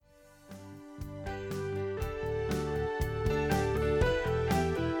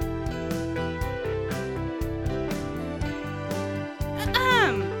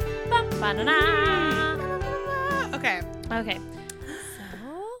Okay. Okay.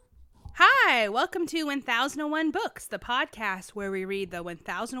 Hi, welcome to 1001 Books, the podcast where we read the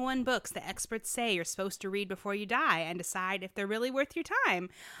 1001 books that experts say you're supposed to read before you die and decide if they're really worth your time.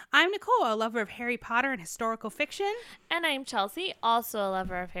 I'm Nicole, a lover of Harry Potter and historical fiction. And I'm Chelsea, also a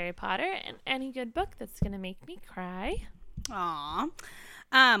lover of Harry Potter and any good book that's going to make me cry. Aww.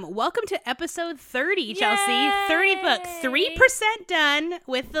 Welcome to episode 30, Chelsea. Yay! 30 books, 3% done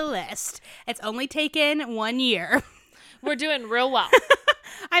with the list. It's only taken 1 year. We're doing real well.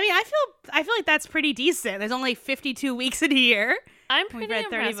 I mean, I feel like that's pretty decent. There's only 52 weeks in a year. I'm We've pretty read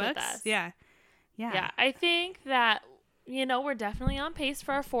 30 impressed with books. us. Yeah. Yeah, I think that, we're definitely on pace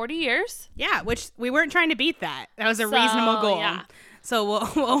for our 40 years. Yeah, which we weren't trying to beat that. That was a reasonable goal. Yeah. So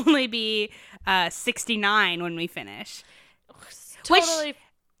we'll only be 69 when we finish. Totally.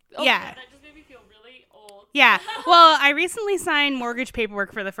 Yeah. Man, that just made me feel really old. Yeah. Well, I recently signed mortgage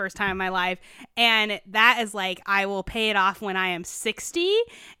paperwork for the first time in my life, and that is like I will pay it off when I am 60,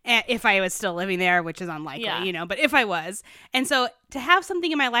 if I was still living there, which is unlikely, but if I was. And so to have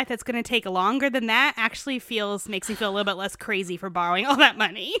something in my life that's going to take longer than that actually makes me feel a little bit less crazy for borrowing all that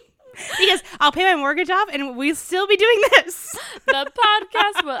money. Because I'll pay my mortgage off and we'll still be doing this. The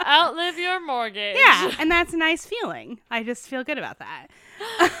podcast will outlive your mortgage. Yeah, and that's a nice feeling. I just feel good about that.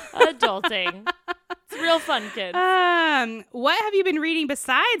 Adulting. It's real fun, kids. What have you been reading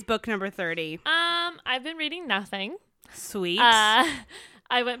besides book number 30? I've been reading nothing. Sweet.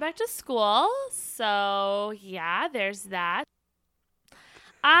 I went back to school, so yeah, there's that.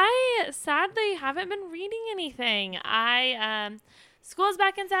 I sadly haven't been reading anything. School's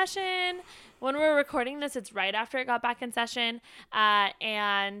back in session. When we're recording this, it's right after it got back in session,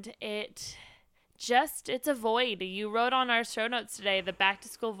 and it's a void. You wrote on our show notes today, the back to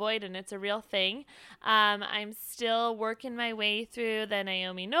school void, and it's a real thing. I'm still working my way through the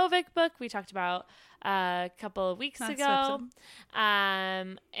Naomi Novik book we talked about a couple of weeks ago.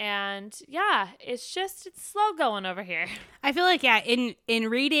 And yeah, it's slow going over here. I feel like, in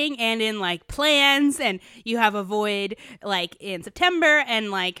reading and in like plans, and you have a void like in September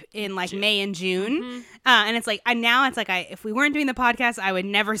and like in like June. May and June. Mm-hmm. And it's like, if we weren't doing the podcast, I would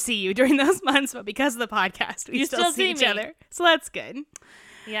never see you during those months. But because of the podcast, we still see each other. So that's good.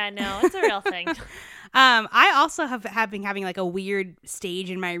 Yeah, no, it's a real thing. I also have been having like a weird stage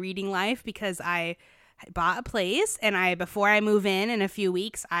in my reading life because I bought a place and before I move in a few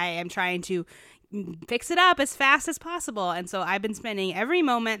weeks, I am trying to fix it up as fast as possible. And so I've been spending every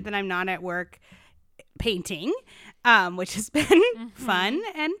moment that I'm not at work painting, which has been fun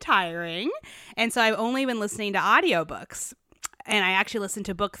and tiring. And so I've only been listening to audiobooks. And I actually listened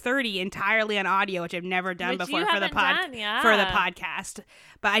to book 30 entirely on audio, which I've never done before for the podcast.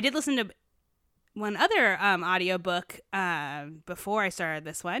 But I did listen to one other audiobook before I started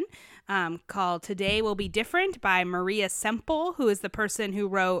this one called Today Will Be Different by Maria Semple, who is the person who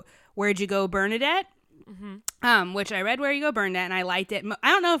wrote Where'd You Go, Bernadette? Mm-hmm. Which I read Where You Go, Bernadette, and I liked it. I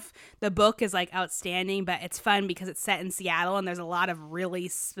don't know if the book is like outstanding, but it's fun because it's set in Seattle and there's a lot of really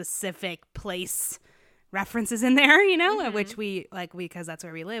specific place references in there, which we like because that's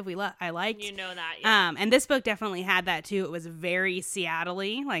where we live. I liked. That, yeah. And this book definitely had that too. It was very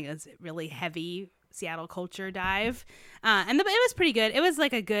Seattle-y, like it was really heavy Seattle culture dive. And it was pretty good. It was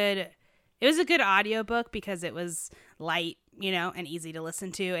a good audiobook because it was light, and easy to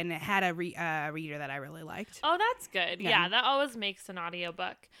listen to, and it had a reader that I really liked. Oh, that's good. Yeah, that always makes an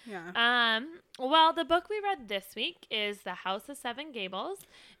audiobook. Yeah. Well, the book we read this week is The House of Seven Gables,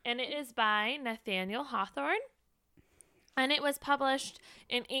 and it is by Nathaniel Hawthorne, and it was published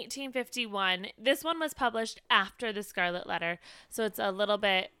in 1851. This one was published after The Scarlet Letter, so it's a little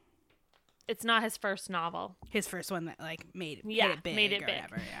bit... It's not his first novel. His first one that made it big.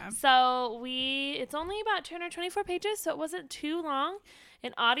 Whatever, yeah. So it's only about 224 pages, so it wasn't too long.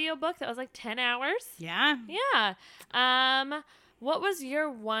 An audiobook that was like 10 hours. Yeah. Yeah. What was your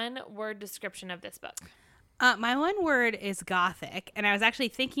one-word description of this book? My one word is gothic, and I was actually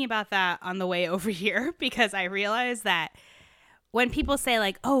thinking about that on the way over here because I realized that when people say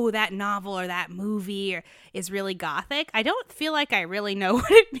like, oh, that novel or that movie is really gothic, I don't feel like I really know what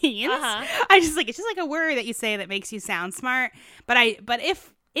it means. It's just like a word that you say that makes you sound smart. But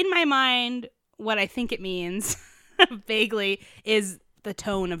if in my mind, what I think it means vaguely is the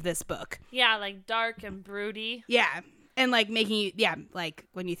tone of this book. Yeah, like dark and broody. Yeah. And like making you, like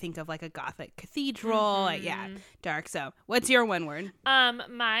when you think of like a gothic cathedral, dark. So what's your one word?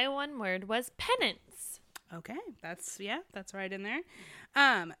 My one word was penance. Okay, that's right in there.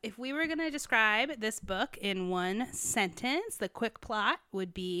 If we were going to describe this book in one sentence, the quick plot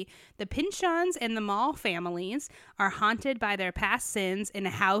would be the Pynchons and the Mall families are haunted by their past sins in a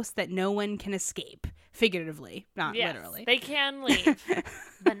house that no one can escape. Figuratively, not literally. They can leave,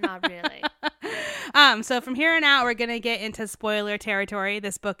 but not really. So from here on out, we're going to get into spoiler territory.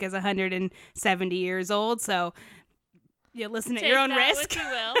 This book is 170 years old, so you listen at your own risk. What you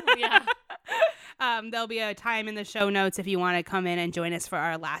will. Yeah. There'll be a time in the show notes if you want to come in and join us for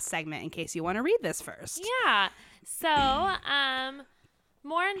our last segment in case you want to read this first. Yeah. So,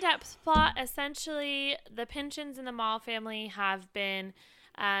 more in-depth plot. Essentially, the Pynchons and the Mall family have been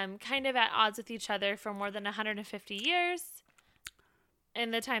kind of at odds with each other for more than 150 years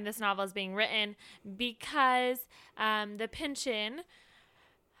in the time this novel is being written, because the Pynchon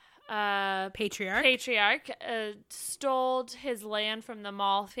patriarch stole his land from the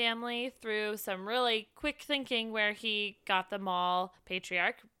Mall family through some really quick thinking, where he got the Mall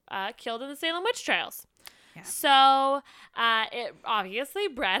patriarch killed in the Salem witch trials. Yeah. So it obviously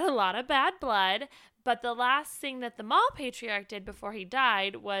bred a lot of bad blood. But the last thing that the Mall patriarch did before he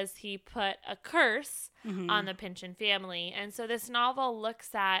died was he put a curse on the Pynchon family. And so this novel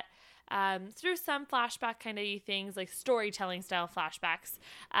looks at, through some flashback kind of things, like storytelling style flashbacks,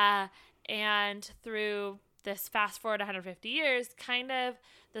 and through this fast forward 150 years, kind of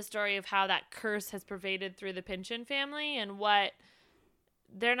the story of how that curse has pervaded through the Pynchon family and what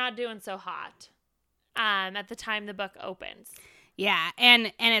they're not doing so hot at the time the book opens. Yeah,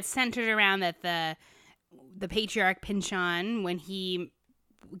 and it's centered around that the patriarch Pynchon, when he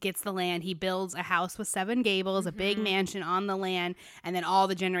gets the land, he builds a house with 7 gables, a big mansion on the land, and then all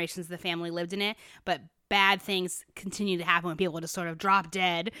the generations of the family lived in it. But bad things continue to happen when people just sort of drop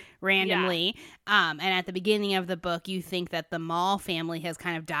dead randomly. Yeah. And at the beginning of the book, you think that the Mall family has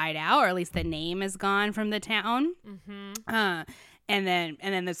kind of died out, or at least the name is gone from the town. And then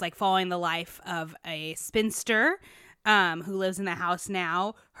there's like following the life of a spinster who lives in the house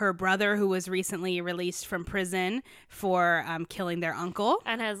now, her brother who was recently released from prison for killing their uncle.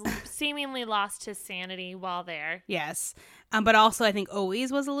 And has seemingly lost his sanity while there. Yes. But also I think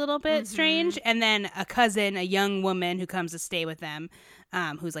always was a little bit strange. And then a cousin, a young woman who comes to stay with them,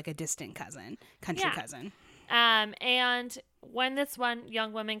 who's like a distant cousin, country cousin. And when this one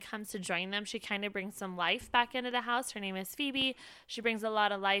young woman comes to join them, she kind of brings some life back into the house. Her name is Phoebe. She brings a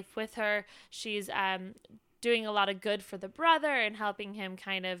lot of life with her. She's doing a lot of good for the brother and helping him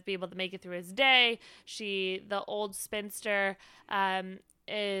kind of be able to make it through his day. The old spinster,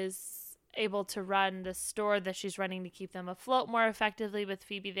 is able to run the store that she's running to keep them afloat more effectively with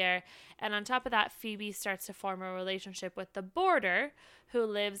Phoebe there. And on top of that, Phoebe starts to form a relationship with the boarder who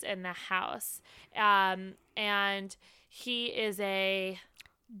lives in the house. And he is a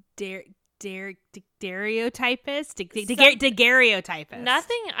daguerreotypist? Daguerreotypist.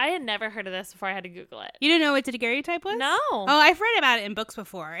 Nothing. I had never heard of this before. I had to Google it. You didn't know what a daguerreotype was? No. Oh, I've read about it in books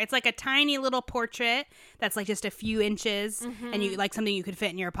before. It's like a tiny little portrait that's like just a few inches, and you like something you could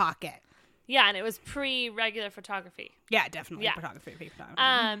fit in your pocket. Yeah, and it was pre-regular photography. Yeah, definitely. Yeah. Photography.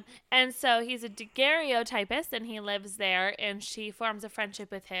 And so he's a daguerreotypist, and he lives there, and she forms a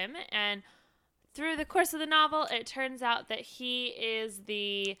friendship with him. And through the course of the novel, it turns out that he is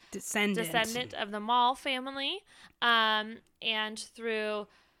the descendant of the Mall family. And through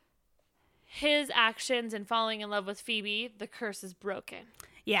his actions and falling in love with Phoebe, the curse is broken.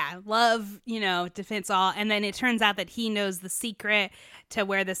 Yeah, love, defeats all. And then it turns out that he knows the secret to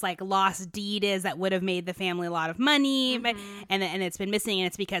where this like lost deed is that would have made the family a lot of money. And it's been missing, and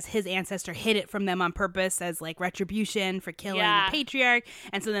it's because his ancestor hid it from them on purpose as like retribution for killing the patriarch.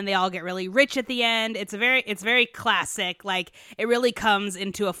 And so then they all get really rich at the end. It's very classic. Like it really comes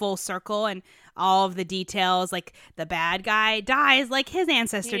into a full circle, and all of the details, like the bad guy dies like his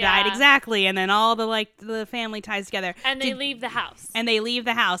ancestor died exactly, and then all the family ties together, and they leave the house, and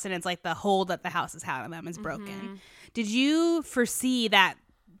it's like the hold that the house has had on them is broken. Did you foresee that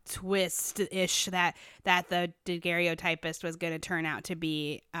twist-ish that the daguerreotypist was going to turn out to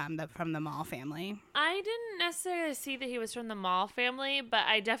be from the Mall family? I didn't necessarily see that he was from the Mall family, but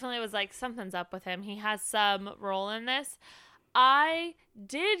I definitely was like, something's up with him. He has some role in this. I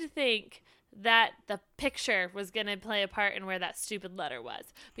did think that the picture was going to play a part in where that stupid letter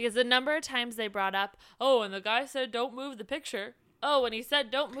was, because the number of times they brought up, and the guy said don't move the picture, and he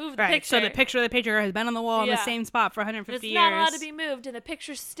said don't move the picture, so the picture of the picture has been on the wall in the same spot for 150 years. It's not allowed to be moved, and the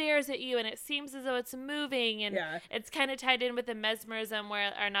picture stares at you, and it seems as though it's moving, and it's kind of tied in with the mesmerism,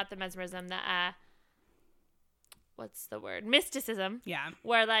 not the mesmerism, what's the word, mysticism,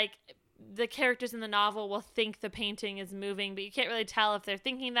 where like the characters in the novel will think the painting is moving, but you can't really tell if they're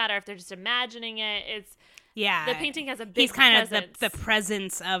thinking that or if they're just imagining it. Yeah. The painting has a big He's kind presence. of the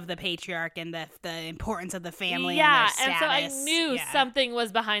presence of the patriarch and the importance of the family. Yeah, and their and status. so I knew something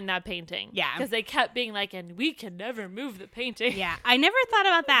was behind that painting. Yeah. Because they kept being like, and we can never move the painting. Yeah, I never thought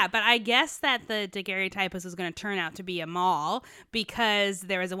about that, but I guess that the daguerreotypus is going to turn out to be Amal, because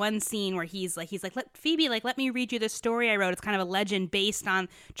there was one scene where he's like, Phoebe, let me read you the story I wrote. It's kind of a legend based on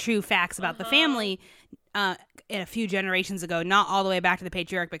true facts about the family. A few generations ago, not all the way back to the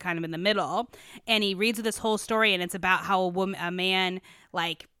patriarch, but kind of in the middle. And he reads this whole story, and it's about how a man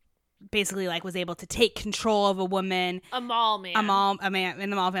basically was able to take control of a woman. A man in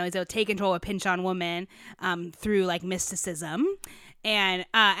the Mall family is able to take control of a Pynchon woman through mysticism. And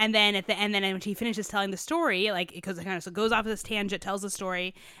then when he finishes telling the story, because it kind of goes off of this tangent, tells the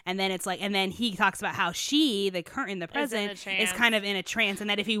story, and then and then he talks about how she, the present, is kind of in a trance, and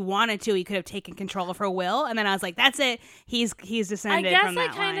that if he wanted to, he could have taken control of her will. And then I was like, that's it. He's descended from that line. I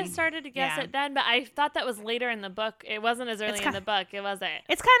guess I kind of started to guess it then, but I thought that was later in the book. It wasn't as early in the book. It wasn't.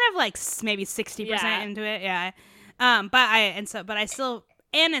 It's kind of maybe 60% into it, yeah.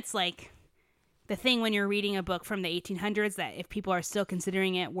 It's the thing when you're reading a book from the 1800s, that if people are still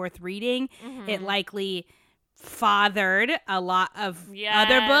considering it worth reading, it likely fathered a lot of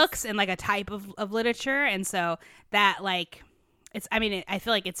other books and a type of literature. And so that I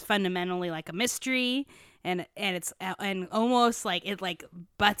feel like it's fundamentally a mystery, and it's and almost it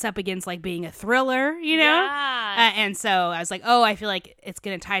butts up against being a thriller, you know? Yeah. And so I was like, oh, I feel like it's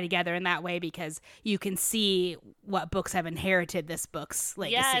going to tie together in that way, because you can see what books have inherited this book's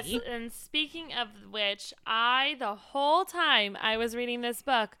legacy. Yes, and speaking of which, the whole time I was reading this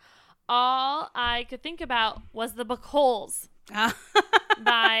book, all I could think about was the book Holes.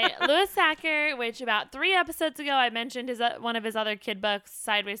 By Louis Sachar, which about 3 episodes ago I mentioned is one of his other kid books,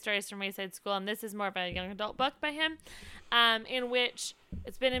 Sideways Stories from Wayside School, and this is more of a young adult book by him, in which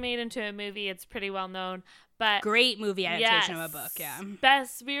it's been made into a movie. It's pretty well known, but great movie adaptation of a book. Yeah,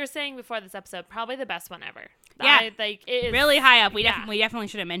 best. We were saying before this episode, probably the best one ever. Yeah, it is really high up. We definitely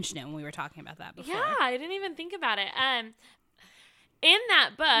should have mentioned it when we were talking about that before. Yeah, I didn't even think about it. In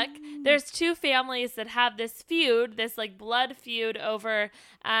that book, there's 2 families that have this feud, this blood feud over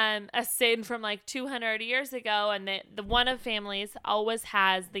a sin from 200 years ago, and the one of families always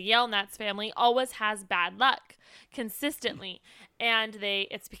has, the Yelnats family always has bad luck consistently, and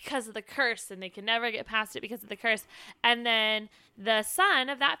it's because of the curse, and they can never get past it because of the curse. And then the son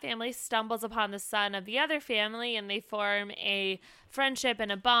of that family stumbles upon the son of the other family, and they form a friendship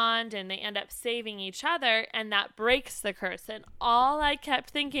and a bond, and they end up saving each other, and that breaks the curse. And all I kept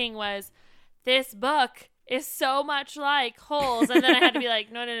thinking was, this book is so much like Holes. And then I had to be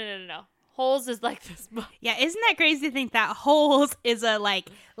like, no. Holes is like this book. Yeah, isn't that crazy to think that Holes is a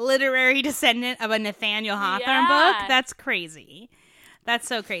literary descendant of a Nathaniel Hawthorne book? That's crazy. That's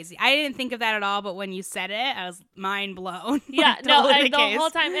so crazy. I didn't think of that at all, but when you said it, I was mind blown. Yeah, the whole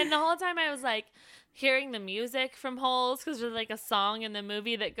time I was hearing the music from Holes, because there's a song in the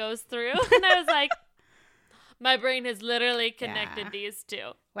movie that goes through, and I was like, my brain has literally connected these 2.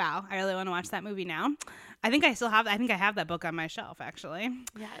 Wow, I really want to watch that movie now. I think I have that book on my shelf, actually.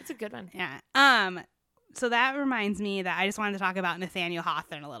 Yeah, it's a good one. Yeah. So that reminds me that I just wanted to talk about Nathaniel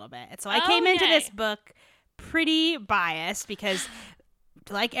Hawthorne a little bit. So I came into this book pretty biased, because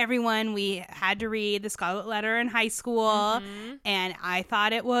like everyone, we had to read The Scarlet Letter in high school, and I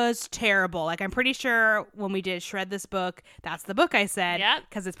thought it was terrible. I'm pretty sure when we did Shred This Book, that's the book I said,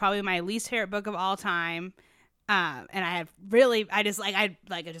 because it's probably my least favorite book of all time. And I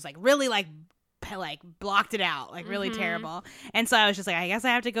blocked it out, really terrible. And so I was just I guess I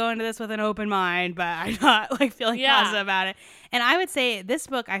have to go into this with an open mind, but I'm not feeling positive about it. And I would say this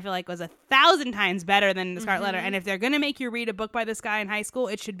book, I feel was 1,000 times better than The Scarlet Letter. And if they're going to make you read a book by this guy in high school,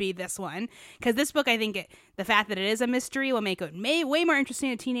 it should be this one. Because this book, I think the fact that it is a mystery will make it way more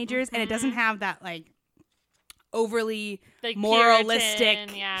interesting to teenagers. And it doesn't have that overly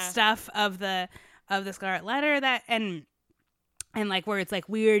moralistic stuff of the Scarlet Letter and where it's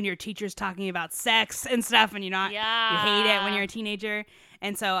weird and your teacher's talking about sex and stuff, and you hate it when you're a teenager.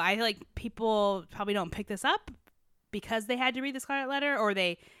 And so I feel people probably don't pick this up because they had to read The Scarlet Letter, or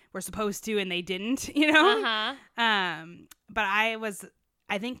they were supposed to and they didn't, but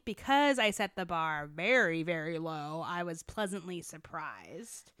I think because I set the bar very, very low, I was pleasantly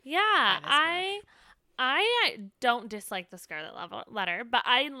surprised. Yeah, I don't dislike The Scarlet Letter, but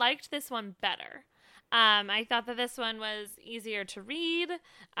I liked this one better. I thought that this one was easier to read.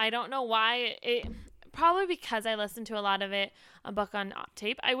 I don't know why. Probably because I listened to a lot of it, a book on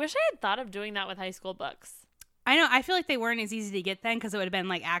tape. I wish I had thought of doing that with high school books. I know. I feel like they weren't as easy to get then, because it would have been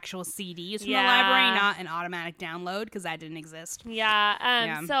actual CDs from the library, not an automatic download, because that didn't exist.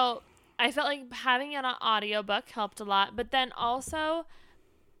 Yeah. So I felt like having it on audiobook helped a lot. But then also,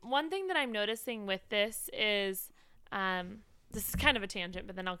 one thing that I'm noticing with this is, this is kind of a tangent,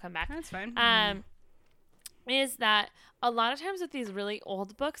 but then I'll come back. That's fine. Is that a lot of times with these really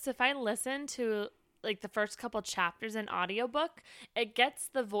old books, if I listen to like the first couple chapters in audiobook, it gets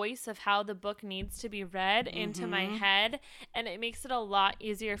the voice of how the book needs to be read into my head, and it makes it a lot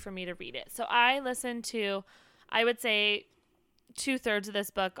easier for me to read it. So I listened to, I would say, 2/3 of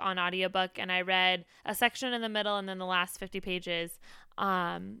this book on audiobook, and I read a section in the middle and then the last 50 pages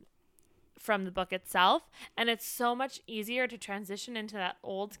from the book itself. And it's so much easier to transition into that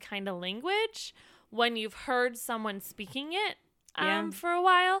old kind of language when you've heard someone speaking it for a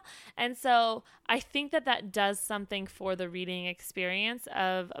while. And so I think that does something for the reading experience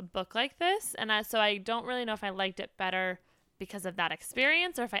of a book like this. And so I don't really know if I liked it better because of that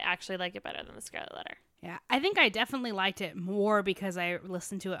experience or if I actually like it better than the Scarlet Letter. Yeah, I think I definitely liked it more because I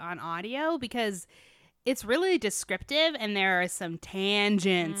listened to it on audio, because it's really descriptive and there are some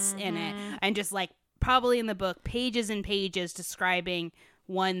tangents in it, and just like probably in the book pages and pages describing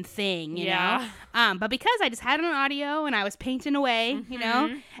one thing, you know. But because I just had it on audio and I was painting away, you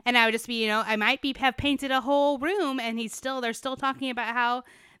know, and I would just be, you know, I might have painted a whole room and they're still talking about how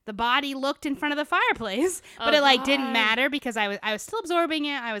the body looked in front of the fireplace, but it like didn't matter because I was still absorbing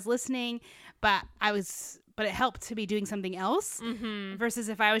it, I was listening, but it helped to be doing something else versus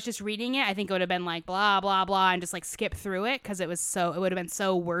if I was just reading it, I think it would have been like blah, blah, blah, and just like skip through it because it would have been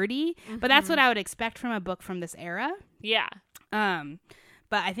so wordy. But that's what I would expect from a book from this era. Yeah.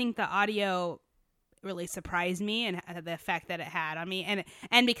 But I think the audio really surprised me and the effect that it had on me.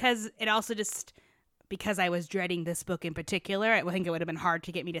 And because it also because I was dreading this book in particular, I think it would have been hard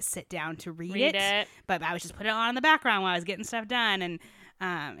to get me to sit down to read it. But I was just put it on in the background while I was getting stuff done, and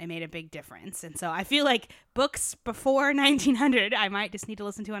it made a big difference. And so I feel like books before 1900, I might just need to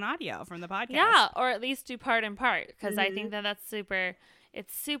listen to an audio from the podcast. Yeah, or at least do part and part, because I think that's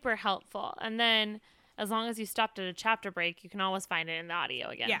super helpful. And then as long as you stopped at a chapter break, you can always find it in the audio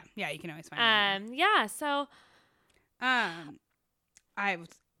again. Yeah, you can always find it. Yeah, so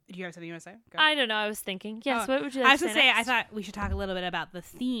do you have something you want to say? Go. I don't know. I was thinking. Yes, what would you like to say next? I thought we should talk a little bit about the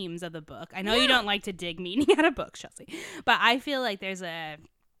themes of the book. I know you don't like to dig meaning out of books, Chelsea, but I feel like there's a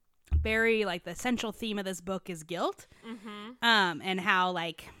very, like, the central theme of this book is guilt, and how,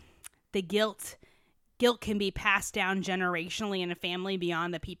 like, the guilt can be passed down generationally in a family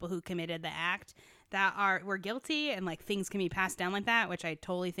beyond the people who committed the act that were guilty, and, like, things can be passed down like that, which I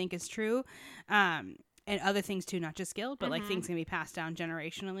totally think is true. And other things too, not just guilt, but like things can be passed down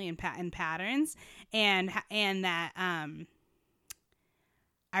generationally in patterns, and that I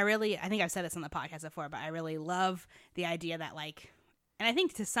think I've said this on the podcast before, but I really love the idea that, like, and I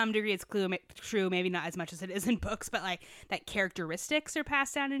think to some degree it's true, maybe not as much as it is in books, but like that characteristics are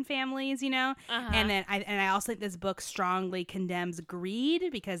passed down in families, you know. And then I also think this book strongly condemns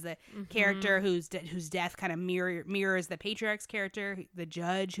greed, because the character whose death kind of mirrors the patriarch's character, the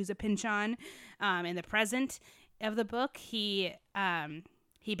judge, who's a Pynchon, in the present of the book. He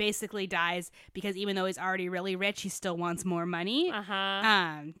basically dies because even though he's already really rich, he still wants more money.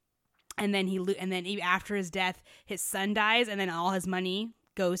 And then after his death, his son dies, and then all his money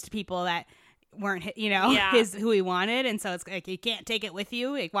goes to people that weren't, you know, who he wanted. And so it's like, you can't take it with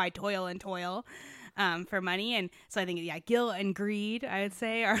you. Like, why toil for money? And so I think, guilt and greed, I would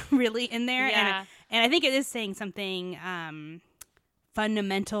say, are really in there. Yeah. And I think it is saying something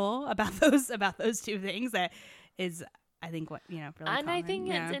fundamental about those two things that is, I think, what, you know, really and common. I think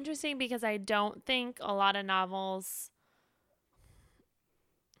it's interesting because I don't think a lot of novels.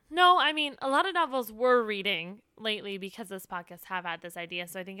 No, I mean, a lot of novels we're reading lately, because this podcast have had this idea,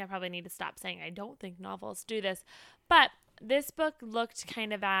 so I think I probably need to stop saying I don't think novels do this. But this book looked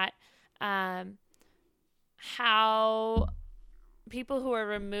kind of at how people who are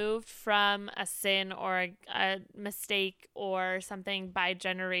removed from a sin or a mistake or something by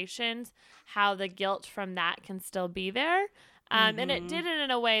generations, how the guilt from that can still be there. And it did it in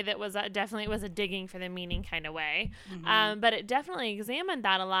a way that was definitely, it was a digging for the meaning kind of way. But it definitely examined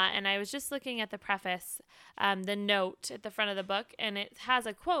that a lot. And I was just looking at the preface, the note at the front of the book, and it has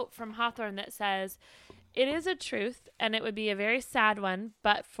a quote from Hawthorne that says, "It is a truth, and it would be a very sad one,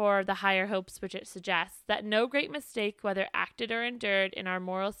 but for the higher hopes which it suggests, that no great mistake, whether acted or endured in our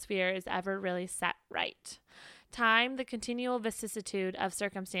moral sphere, is ever really set right. Time, the continual vicissitude of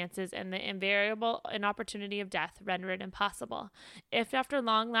circumstances, and the invariable inopportunity of death render it impossible. If after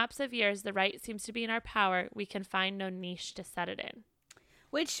long lapse of years the right seems to be in our power, we can find no niche to set it in."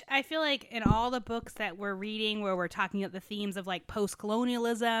 Which I feel like in all the books that we're reading where we're talking about the themes of like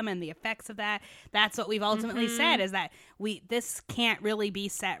post-colonialism and the effects of that, that's what we've ultimately said, is that this can't really be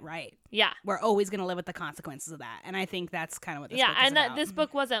set right. Yeah. We're always going to live with the consequences of that. And I think that's kind of what this book is and about. that this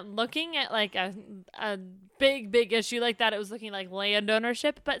book wasn't looking at like a big issue like that. It was looking like land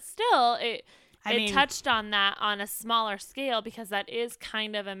ownership, but still it touched on that on a smaller scale, because that is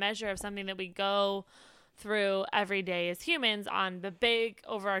kind of a measure of something that we go through every day as humans on the big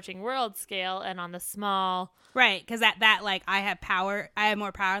overarching world scale and on the small. Right, because that like I have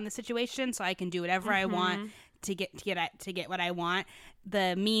more power in the situation, so I can do whatever I want to get what I want.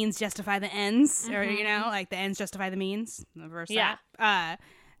 The means justify the ends, or like the ends justify the means. Versa. Yeah.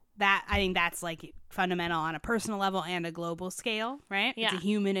 That I think that's like fundamental on a personal level and a global scale, right? Yeah. It's a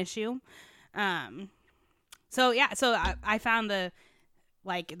human issue. So I found the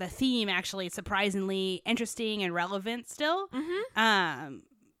theme actually surprisingly interesting and relevant still. And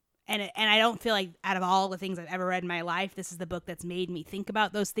I don't feel like out of all the things I've ever read in my life, this is the book that's made me think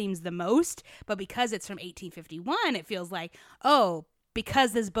about those themes the most. But because it's from 1851, it feels like,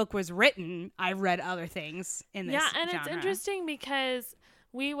 because this book was written, I've read other things in this genre. It's interesting because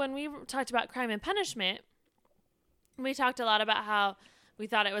when we talked about Crime and Punishment, we talked a lot about how we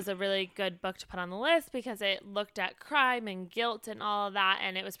thought it was a really good book to put on the list because it looked at crime and guilt and all of that,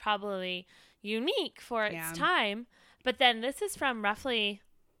 and it was probably unique for its time. But then this is from roughly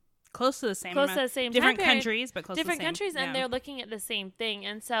close to the same different countries, but close to the same. Different countries, and they're looking at the same thing.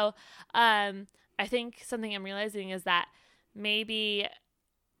 And so I think something I'm realizing is that maybe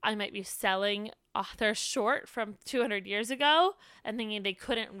I might be selling authors short from 200 years ago and thinking they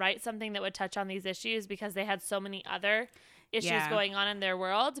couldn't write something that would touch on these issues because they had so many other issues going on in their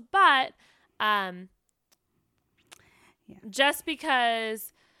world. But just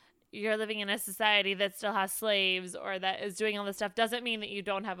because you're living in a society that still has slaves or that is doing all this stuff doesn't mean that you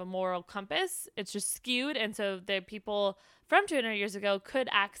don't have a moral compass. It's just skewed. And so the people from 200 years ago could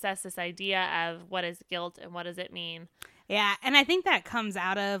access this idea of what is guilt and what does it mean. Yeah, and I think that comes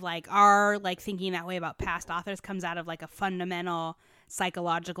out of our thinking that way about past authors comes out of a fundamental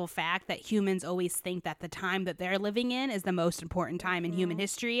psychological fact that humans always think that the time that they're living in is the most important time in human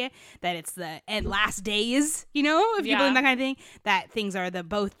history, that it's the last days, if you believe that kind of thing, that things are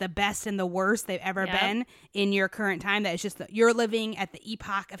both the best and the worst they've ever been in your current time, that it's just that you're living at the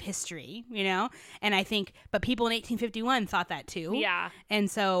epoch of history, and I think, but people in 1851 thought that too. Yeah.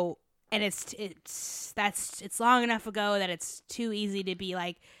 And so, and it's long enough ago that it's too easy to be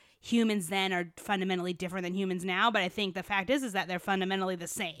like, humans then are fundamentally different than humans now, but I think the fact is that they're fundamentally the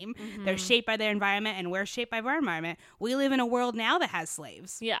same. They're shaped by their environment, and we're shaped by our environment. We live in a world now that has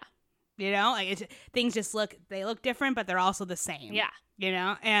slaves. Yeah. Things just look different, but they're also the same. Yeah.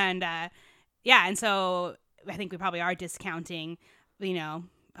 And so I think we probably are discounting,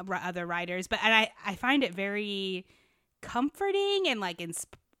 other writers, but I find it very comforting and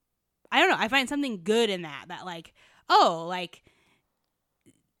I don't know, I find something good in that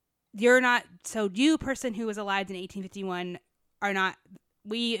you're not, so you person who was alive in 1851 are not,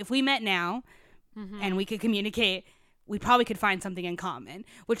 if we met now and we could communicate, we probably could find something in common,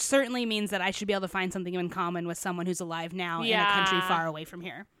 which certainly means that I should be able to find something in common with someone who's alive now in a country far away from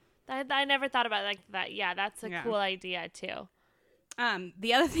here. I never thought about it like that. Yeah, that's a cool idea too.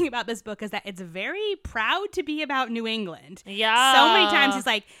 The other thing about this book is that it's very proud to be about New England. Yeah. So many times it's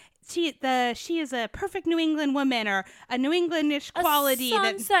like, she is a perfect New England woman, or a New Englandish quality. A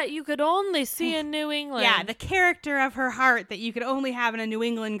sunset you could only see in New England. Yeah, the character of her heart that you could only have in a New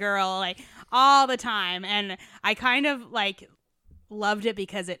England girl, all the time. And I kind of loved it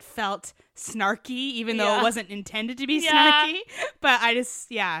because it felt snarky, even though it wasn't intended to be snarky. But I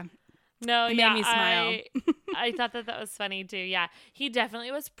just, No, it made me smile. I thought that was funny too. Yeah, he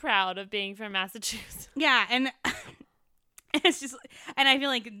definitely was proud of being from Massachusetts. Yeah, and it's just, and I feel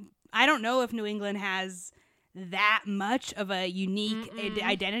like, I don't know if New England has that much of a unique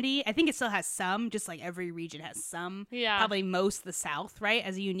identity. I think it still has some, just like every region has some. Yeah. Probably most the South, right,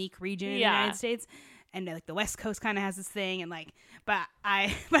 as a unique region in the United States. And the West Coast kind of has this thing, and but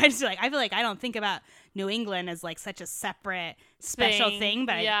I just I feel like I don't think about New England as such a separate special thing.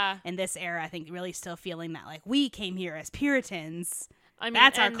 But in this era, I think really still feeling that we came here as Puritans. I mean,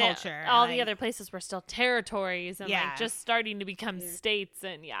 that's our culture. All the other places were still territories and just starting to become states,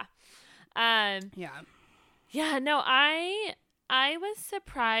 and no, I was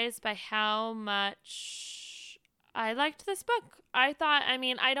surprised by how much I liked this book. I thought, I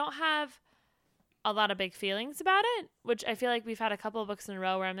mean, I don't have a lot of big feelings about it, which I feel like we've had a couple of books in a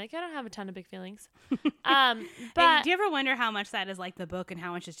row where I'm like, I don't have a ton of big feelings. But do you ever wonder how much that is like the book and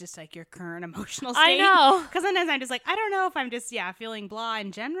how much is just like your current emotional state? I know. Because sometimes I'm just like, I don't know if I'm just, feeling blah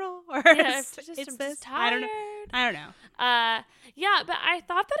in general or I'm it's just this. tired. I don't know. Yeah, but I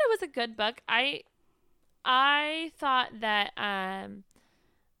thought that it was a good book. I thought that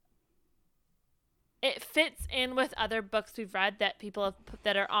it fits in with other books we've read that people have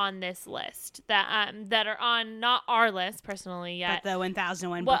that are on this list that are on not our list personally yet, but the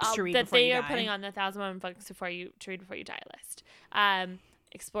 1001 books to read that before you die. they are putting on the 1001 books to read before you die list.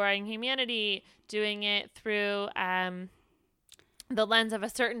 Exploring humanity, doing it through the lens of a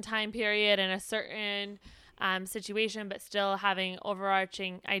certain time period and a certain situation, but still having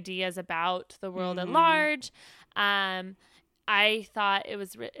overarching ideas about the world at large. I thought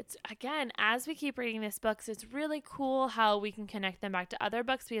it's again, as we keep reading these books, it's really cool how we can connect them back to other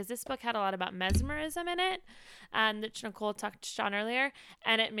books, because this book had a lot about mesmerism in it, that Nicole touched on earlier,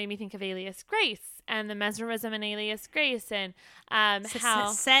 and it made me think of Alias Grace and the mesmerism in Alias Grace, and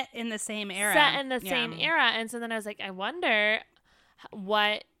how set in the same era. Same era. And so then I was like, I wonder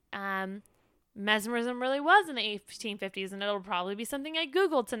what mesmerism really was in the 1850s, and it'll probably be something I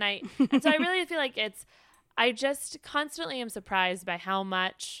Googled tonight. And so I really feel like I just constantly am surprised by how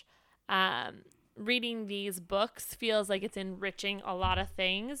much reading these books feels like it's enriching a lot of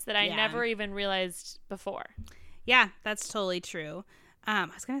things that I never even realized before. Yeah, that's totally true. I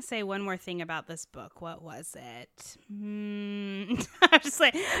was going to say one more thing about this book. What was it? I was just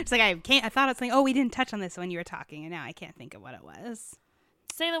like, I thought it was like, oh, we didn't touch on this when you were talking, and now I can't think of what it was.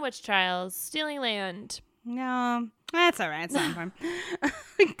 Salem Witch Trials, Stealing Land. No, that's all right. It's not fun.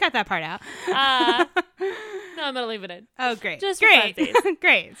 Cut that part out. No, I'm going to leave it in. Oh, great. Just great.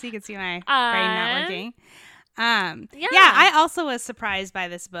 Great. So you can see my brain not working. Yeah, I also was surprised by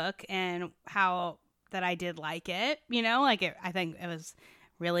this book and how that I did like it. I think it was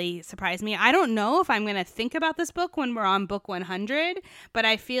really surprised me. I don't know if I'm going to think about this book when we're on book 100, but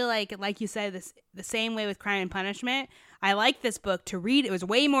I feel like you said, the same way with Crime and Punishment. I like this book to read. It was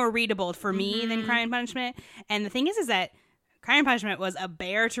way more readable for me than Crime and Punishment. And the thing is that Crime and Punishment was a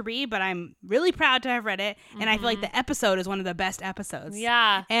bear to read, but I'm really proud to have read it. And I feel like the episode is one of the best episodes.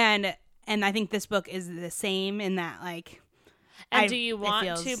 Yeah. And I think this book is the same in that, And do you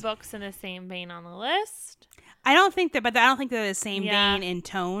want two books in the same vein on the list? I don't think they're the same vein in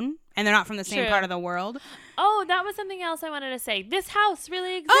tone, and they're not from the same part of the world. Oh, that was something else I wanted to say. This house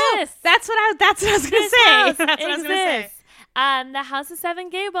really exists. Oh, that's what I was going to say. That's what I was going to say. The House of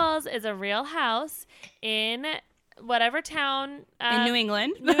Seven Gables is a real house in whatever town in New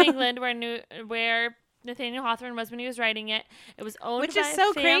England, where Nathaniel Hawthorne was when he was writing it. It was owned by a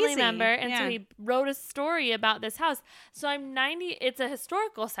family crazy. member, and so he wrote a story about this house. So it's a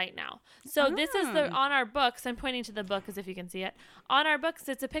historical site now. So this is on our books. I'm pointing to the book as if you can see it. On our books,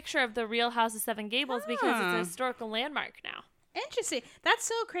 it's a picture of the real House of Seven Gables because it's a historical landmark now. Interesting. That's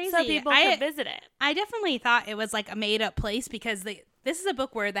so crazy. So people could visit it. I definitely thought it was like a made up place because this is a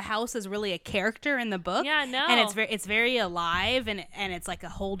book where the house is really a character in the book. Yeah, no. And it's very alive and it's like a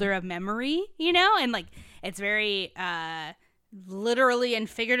holder of memory, and like it's very literally and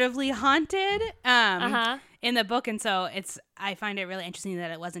figuratively haunted in the book. And so I find it really interesting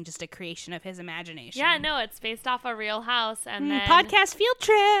that it wasn't just a creation of his imagination. Yeah, no, it's based off a real house. And then podcast field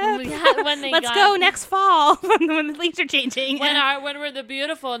trip. Yeah, Let's go next fall when the leaves are changing. When we're the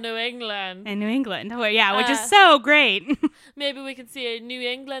beautiful New England. In New England. Which is so great. Maybe we can see a New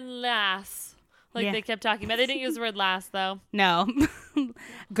England lass. They kept talking about. They didn't use the word lass, though. No.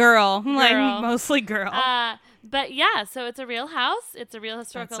 Girl. Like, mostly girl. But yeah, so it's a real house. It's a real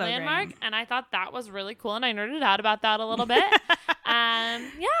historical landmark. Great. And I thought that was really cool. And I nerded out about that a little bit.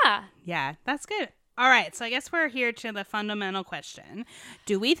 Yeah. Yeah, that's good. All right. So I guess we're here to the fundamental question.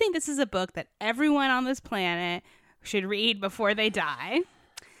 Do we think this is a book that everyone on this planet should read before they die?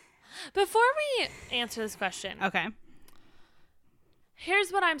 Before we answer this question. Okay.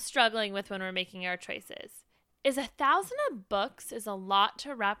 Here's what I'm struggling with when we're making our choices. 1,000 books is a lot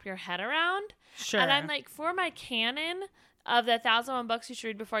to wrap your head around. Sure. And I'm like, for my canon of the 1,001 books you should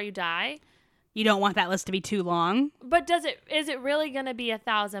read before you die. You don't want that list to be too long. But is it really going to be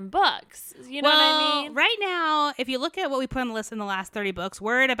 1,000 books? You know what I mean? Right now, if you look at what we put on the list in the last 30 books,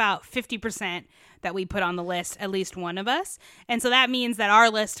 we're at about 50% that we put on the list, at least one of us. And so that means that our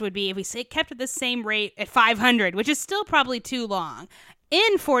list would be, if we kept at the same rate at 500, which is still probably too long.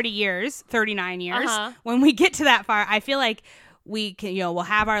 In 40 years, 39 years, when we get to that far, I feel like we can, we'll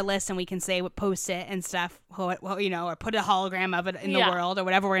have our list and we can say, post it and stuff, or put a hologram of it in the world or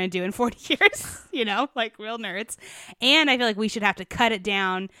whatever we're going to do in 40 years, like real nerds. And I feel like we should have to cut it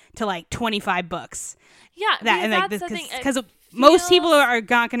down to like 25 books. Yeah. Because most people are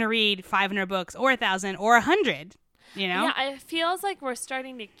not going to read 500 books or 1,000 or 100. Yeah, it feels like we're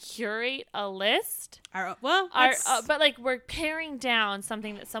starting to curate a list. But like we're paring down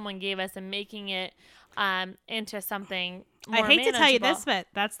something that someone gave us and making it into something more I hate manageable. to tell you this, but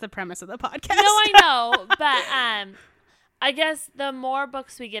that's the premise of the podcast. No, I know, but I guess the more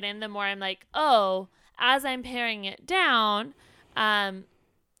books we get in, the more I'm like, oh, as I'm paring it down, how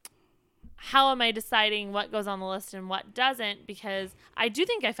am I deciding what goes on the list and what doesn't? Because I do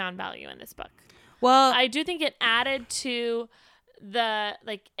think I found value in this book. Well, I do think it added to the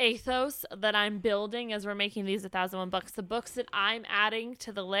ethos that I'm building as we're making these 1,001 books. The books that I'm adding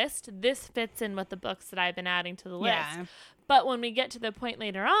to the list, this fits in with the books that I've been adding to the list. But when we get to the point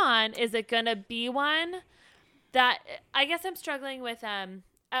later on, is it going to be one that I guess I'm struggling with?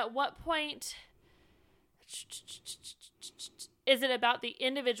 At what point is it about the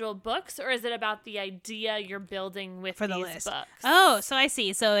individual books, or is it about the idea you're building with for the these list? Books? Oh, so I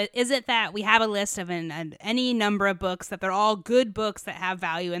see. So is it that we have a list of any number of books that they're all good books that have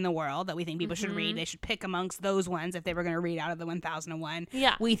value in the world that we think people should read? They should pick amongst those ones if they were going to read out of the 1,001.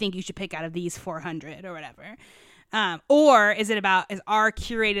 Yeah. We think you should pick out of these 400 or whatever. Or is our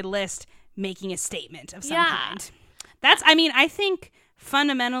curated list making a statement of some kind? I think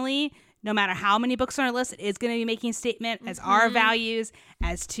fundamentally, no matter how many books on our list, it is going to be making a statement as our values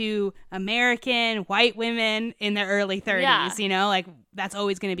as to American white women in their early 30s, that's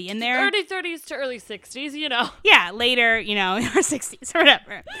always going to be in there. Early 30s to early 60s, Yeah, later, in our 60s or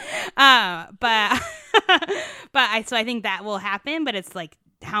whatever. So I think that will happen, but it's like,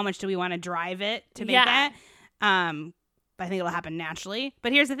 how much do we want to drive it to make that? But I think it'll happen naturally.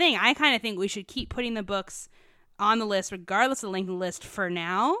 But here's the thing. I kind of think we should keep putting the books on the list, regardless of the length of the list for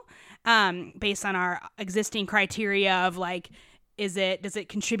now. Based on our existing criteria of does it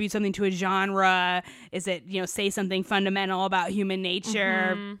contribute something to a genre? Is it, say something fundamental about human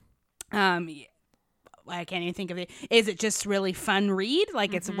nature? I can't even think of it. Is it just really fun read?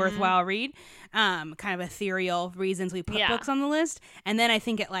 It's a worthwhile read? Kind of ethereal reasons we put books on the list. And then I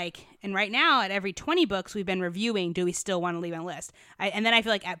think and right now at every 20 books we've been reviewing, do we still want to leave on a list? And then I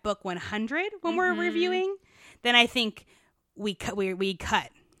feel like at book 100 when we're reviewing, then I think we cut.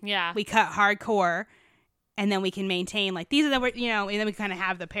 Yeah. We cut hardcore, and then we can maintain, these are the, and then we kind of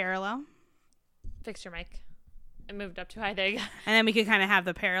have the parallel. Fix your mic. It moved up too high. There you go. And then we could kind of have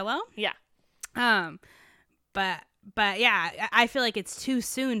the parallel. Yeah. But yeah, I feel like it's too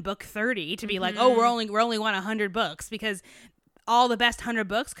soon, book 30, to be like, oh, we're only want 100 books, because all the best 100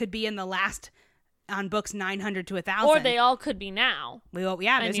 books could be in the last, on books 900 to 1,000. Or they all could be now.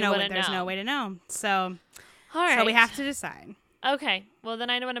 There's no way to know. So, all right. So we have to decide. Okay, well then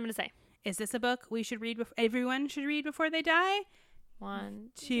I know what I'm going to say. Is this a book we should read? Everyone should read before they die? 1,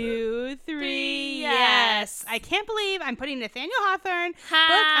 2, 3. Yes. I can't believe I'm putting Nathaniel Hawthorne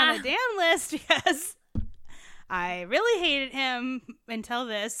book on the damn list because I really hated him until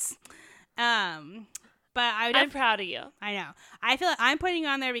this. But I'm proud of you. I know. I feel like I'm putting it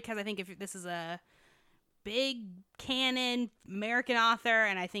on there because I think if this is a big canon American author,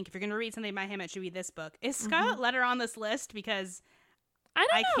 and I think if you're going to read something by him, it should be this book. Is Scarlet Letter on this list? Because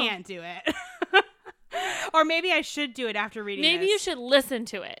I can't do it. Or maybe I should do it after reading Maybe you should listen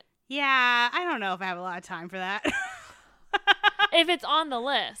to it. Yeah, I don't know if I have a lot of time for that. If it's on the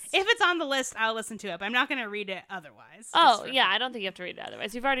list. If it's on the list, I'll listen to it, but I'm not going to read it otherwise. Oh, yeah, I don't think you have to read it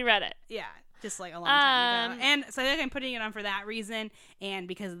otherwise. You've already read it. Yeah, just a long time ago. And so I think I'm putting it on for that reason, and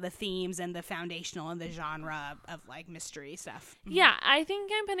because of the themes and the foundational and the genre of mystery stuff. Yeah, I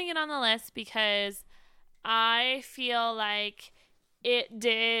think I'm putting it on the list because I feel like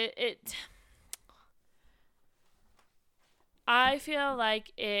I feel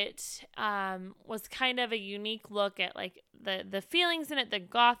like it was kind of a unique look at the feelings in it, the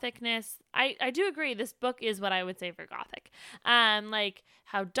gothicness. I do agree this book is what I would say for gothic.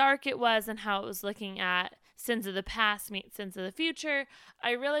 How dark it was and how it was looking at sins of the past meet sins of the future.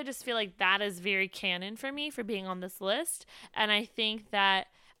 I really just feel like that is very canon for me for being on this list. And I think that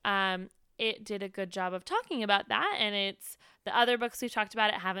it did a good job of talking about that. And it's the other books we've talked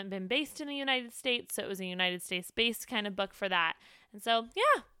about, it haven't been based in the United States. So it was a United States based kind of book for that. And so,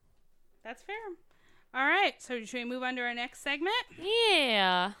 yeah. That's fair. All right. So should we move on to our next segment?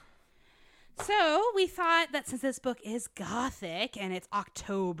 Yeah. So we thought that since this book is gothic and it's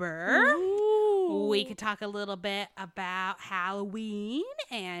October, we could talk a little bit about Halloween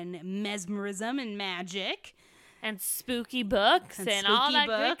and mesmerism and magic. and spooky books and all that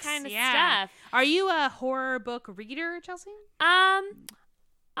good kind of stuff. Are you a horror book reader, Chelsea?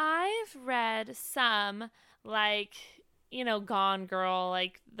 I've read some, like, you know, Gone Girl,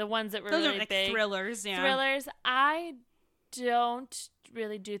 like the ones that were Those really are like big. thrillers. Yeah. Thrillers. I don't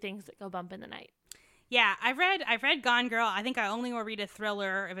really do things that go bump in the night. Yeah, I've read Gone Girl. I think I only will read a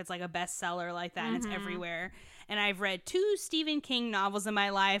thriller if it's like a bestseller like that and it's everywhere. And I've read 2 Stephen King novels in my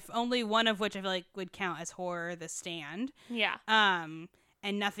life, only one of which I feel like would count as horror, The Stand. Yeah.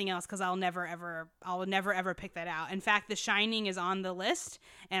 And nothing else because I'll never ever pick that out. In fact, The Shining is on the list,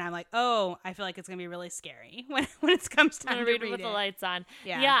 and I'm like, oh, I feel like it's gonna be really scary when it comes time to read it with the lights on.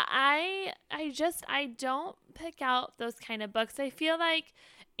 Yeah. I don't pick out those kind of books. I feel like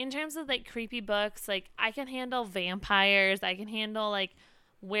in terms of like creepy books, like I can handle vampires, I can handle like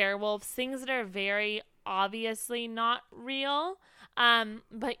werewolves, things that are very obviously not real.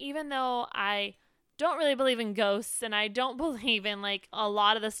 But even though I don't really believe in ghosts and I don't believe in like a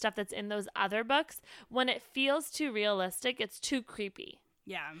lot of the stuff that's in those other books, when it feels too realistic, it's too creepy.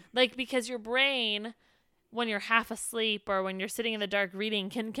 Yeah. Like, because your brain, when you're half asleep or when you're sitting in the dark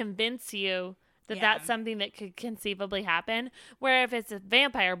reading, can convince you that that's something that could conceivably happen. Where if it's a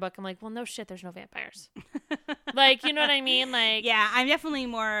vampire book, I'm like, well, no shit, there's no vampires. Like, you know what I mean? Like, yeah, I'm definitely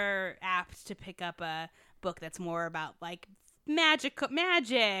more apt to pick up a book that's more about like magic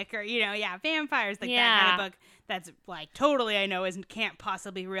or, you know, vampires, like that kind of book that's like totally I know can't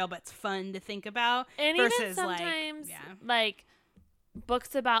possibly be real, but it's fun to think about. And versus even sometimes like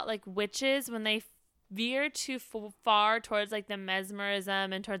books about like witches, when they veer too far towards like the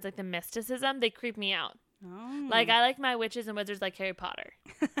mesmerism and towards like the mysticism, they creep me out. Oh. Like, I like my witches and wizards like Harry Potter.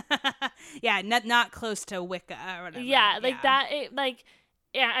 Yeah, not close to Wicca or whatever. Yeah, like that.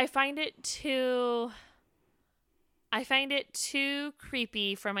 I find it too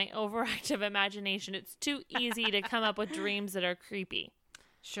creepy for my overactive imagination. It's too easy to come up with dreams that are creepy.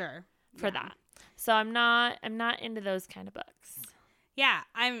 Sure. For that. So I'm not into those kind of books. Yeah,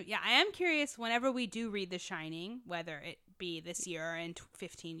 I am curious whenever we do read The Shining, whether it be this year or in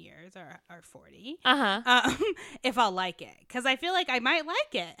 15 years or 40, if I'll like it. Because I feel like I might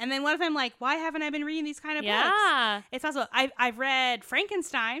like it. And then what if I'm like, why haven't I been reading these kind of books? It's also, I've read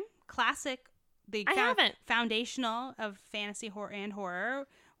Frankenstein, classic, the foundational of fantasy horror,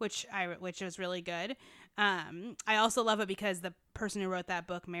 which was really good. I also love it because the person who wrote that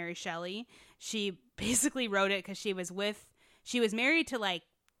book, Mary Shelley, she basically wrote it because she was married to like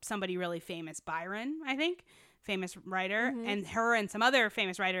somebody really famous, Byron, I think, famous writer, and her and some other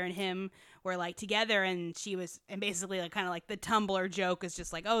famous writer and him were like together, and basically like kind of like the Tumblr joke is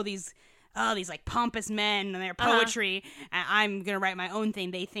just like, these like pompous men and their poetry, and I'm gonna write my own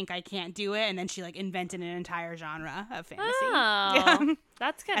thing. They think I can't do it, and then she like invented an entire genre of fantasy. Oh,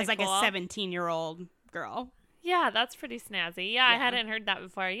 that's kind of as like cool. a 17-year-old girl. Yeah, that's pretty snazzy. Yeah, I hadn't heard that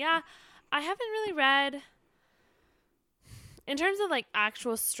before. Yeah, I haven't really read. In terms of like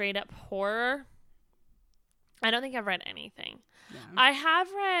actual straight up horror, I don't think I've read anything. Yeah. I have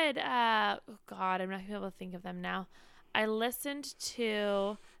read, I'm not going to be able to think of them now. I listened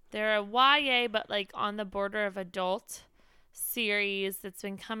to, they're a YA, but like on the border of adult series that's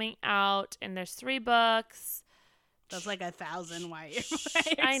been coming out, and there's 3 books. That's like 1,000 YA.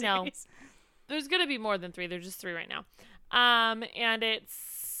 I know. There's going to be more than 3. There's just 3 right now. And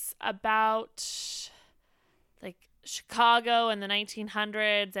it's about like Chicago in the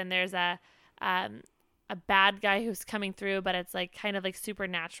 1900s, and there's a bad guy who's coming through, but it's like kind of like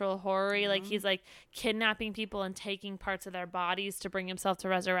supernatural horror-y. Like he's like kidnapping people and taking parts of their bodies to bring himself to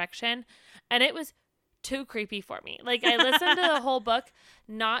resurrection. And it was too creepy for me. Like, I listened to the whole book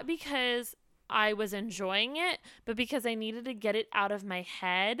not because I was enjoying it, but because I needed to get it out of my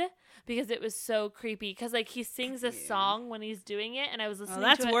head because it was so creepy. Because like he sings a song when he's doing it, and I was listening to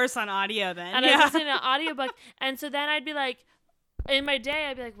it. That's worse on audio then. And I was listening to an audiobook, and so then I'd be like, in my day,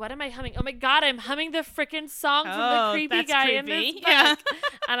 I'd be like, what am I humming? Oh my God, I'm humming the freaking song from the creepy guy in this book. Yeah.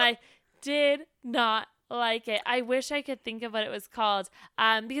 And I did not like it. I wish I could think of what it was called,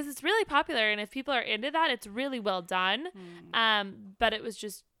 because it's really popular, and if people are into that, it's really well done. But it was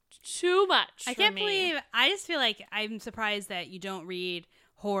just too much. I can't believe. I just feel like I'm surprised that you don't read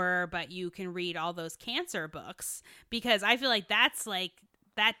horror, but you can read all those cancer books, because I feel like that's like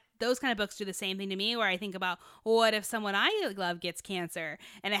that. Those kind of books do the same thing to me, where I think about, what if someone I love gets cancer,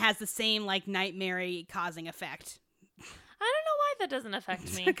 and it has the same like nightmare causing effect. I don't know why that doesn't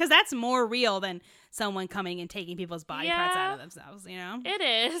affect me. Because that's more real than someone coming and taking people's body parts out of themselves, you know? It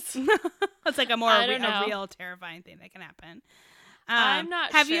is. It's like a real terrifying thing that can happen. I'm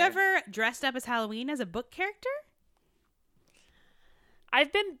not Have you ever dressed up as Halloween as a book character?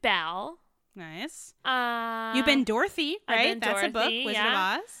 I've been Belle. Nice. You've been Dorothy, right? I've been That's Dorothy, a book. Wizard of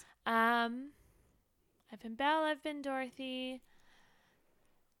Oz. I've been Belle. I've been Dorothy.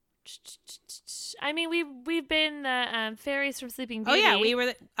 I mean, we've been the fairies from Sleeping Beauty. Oh yeah, we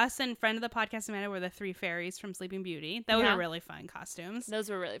were us and friend of the podcast Amanda were the 3 fairies from Sleeping Beauty. Those were really fun costumes. Those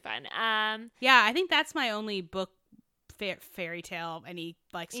were really fun. Yeah, I think that's my only book fairy tale, any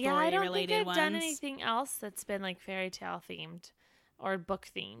like story related ones. Yeah, I don't think I've done anything else that's been like fairy tale themed or book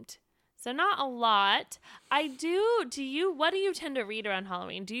themed. So not a lot. I do. What do you tend to read around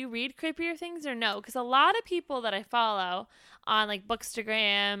Halloween? Do you read creepier things or no? Because a lot of people that I follow on like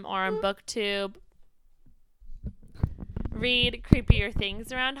Bookstagram or on BookTube read creepier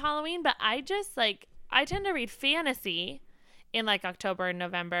things around Halloween, but I tend to read fantasy in like October and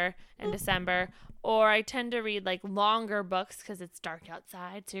November and December, or I tend to read like longer books because it's dark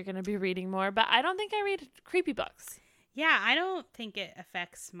outside, so you're going to be reading more, but I don't think I read creepy books. Yeah, I don't think it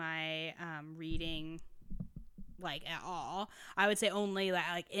affects my reading like at all. I would say only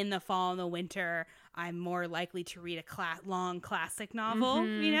like in the fall and the winter, I'm more likely to read a long classic novel,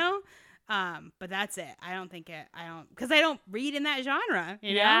 you know? But that's it. Because I don't read in that genre,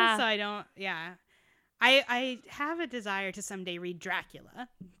 you know? So I don't, I have a desire to someday read Dracula.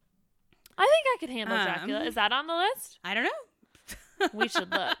 I think I could handle Dracula. Is that on the list? I don't know. We should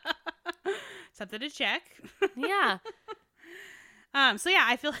look. Something to check. Yeah. So yeah,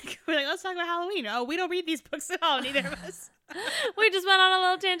 I feel like we're like, let's talk about Halloween. Oh, we don't read these books at all, neither of us. We just went on a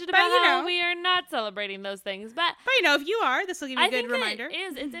little tangent about how we are not celebrating those things. But you know, if you are, this will give you a good reminder.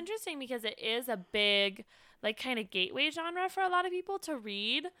 It's interesting because it is a big, like, kind of gateway genre for a lot of people to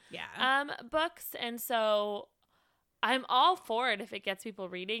read books. And so I'm all for it if it gets people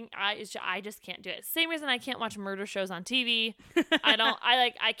reading. I just can't do it. Same reason I can't watch murder shows on TV.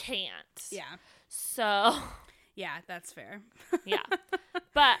 I can't. Yeah. So. Yeah, that's fair. Yeah.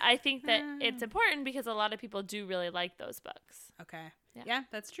 But I think that it's important because a lot of people do really like those books. Okay. Yeah,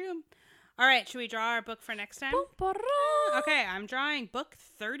 that's true. All right, should we draw our book for next time? Okay, I'm drawing book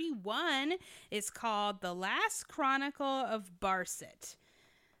 31. It's called The Last Chronicle of Barset.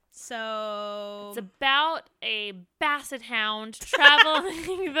 So it's about a basset hound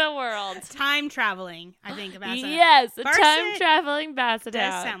traveling the world. Time traveling, I think. Yes, a time traveling basset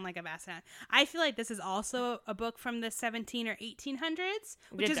hound. Does sound like a basset hound. I feel like this is also a book from the 17 or 1800s,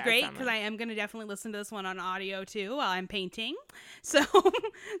 which is great because I am going to definitely listen to this one on audio too while I'm painting. So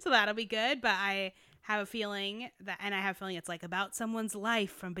that'll be good. But I have a feeling it's like about someone's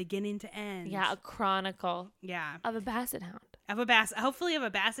life from beginning to end. Yeah, a chronicle. Yeah, of a basset hound. Hopefully of a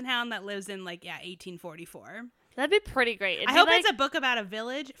basset hound that lives in 1844. That'd be pretty great. I hope it's a book about a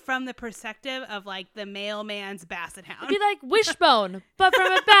village from the perspective of the mailman's basset hound. It'd be like Wishbone, but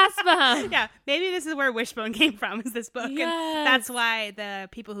from a basset hound. Yeah, maybe this is where Wishbone came from. Is this book? Yes. And that's why the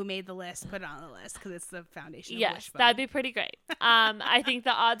people who made the list put it on the list because it's the foundation. Of Wishbone. That'd be pretty great. I think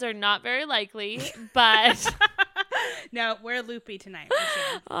the odds are not very likely, but. No, we're loopy tonight. For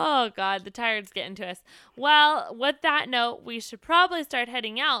sure. Oh, God, the tired's getting to us. Well, with that note, we should probably start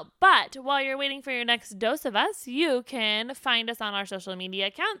heading out. But while you're waiting for your next dose of us, you can find us on our social media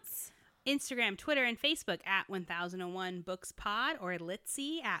accounts. Instagram, Twitter, and Facebook at 1001 Books Pod, or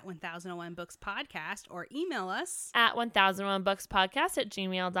Litzy at 1001 Books Podcast, or email us at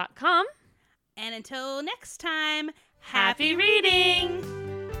 1001bookspodcast@gmail.com. And until next time, happy reading!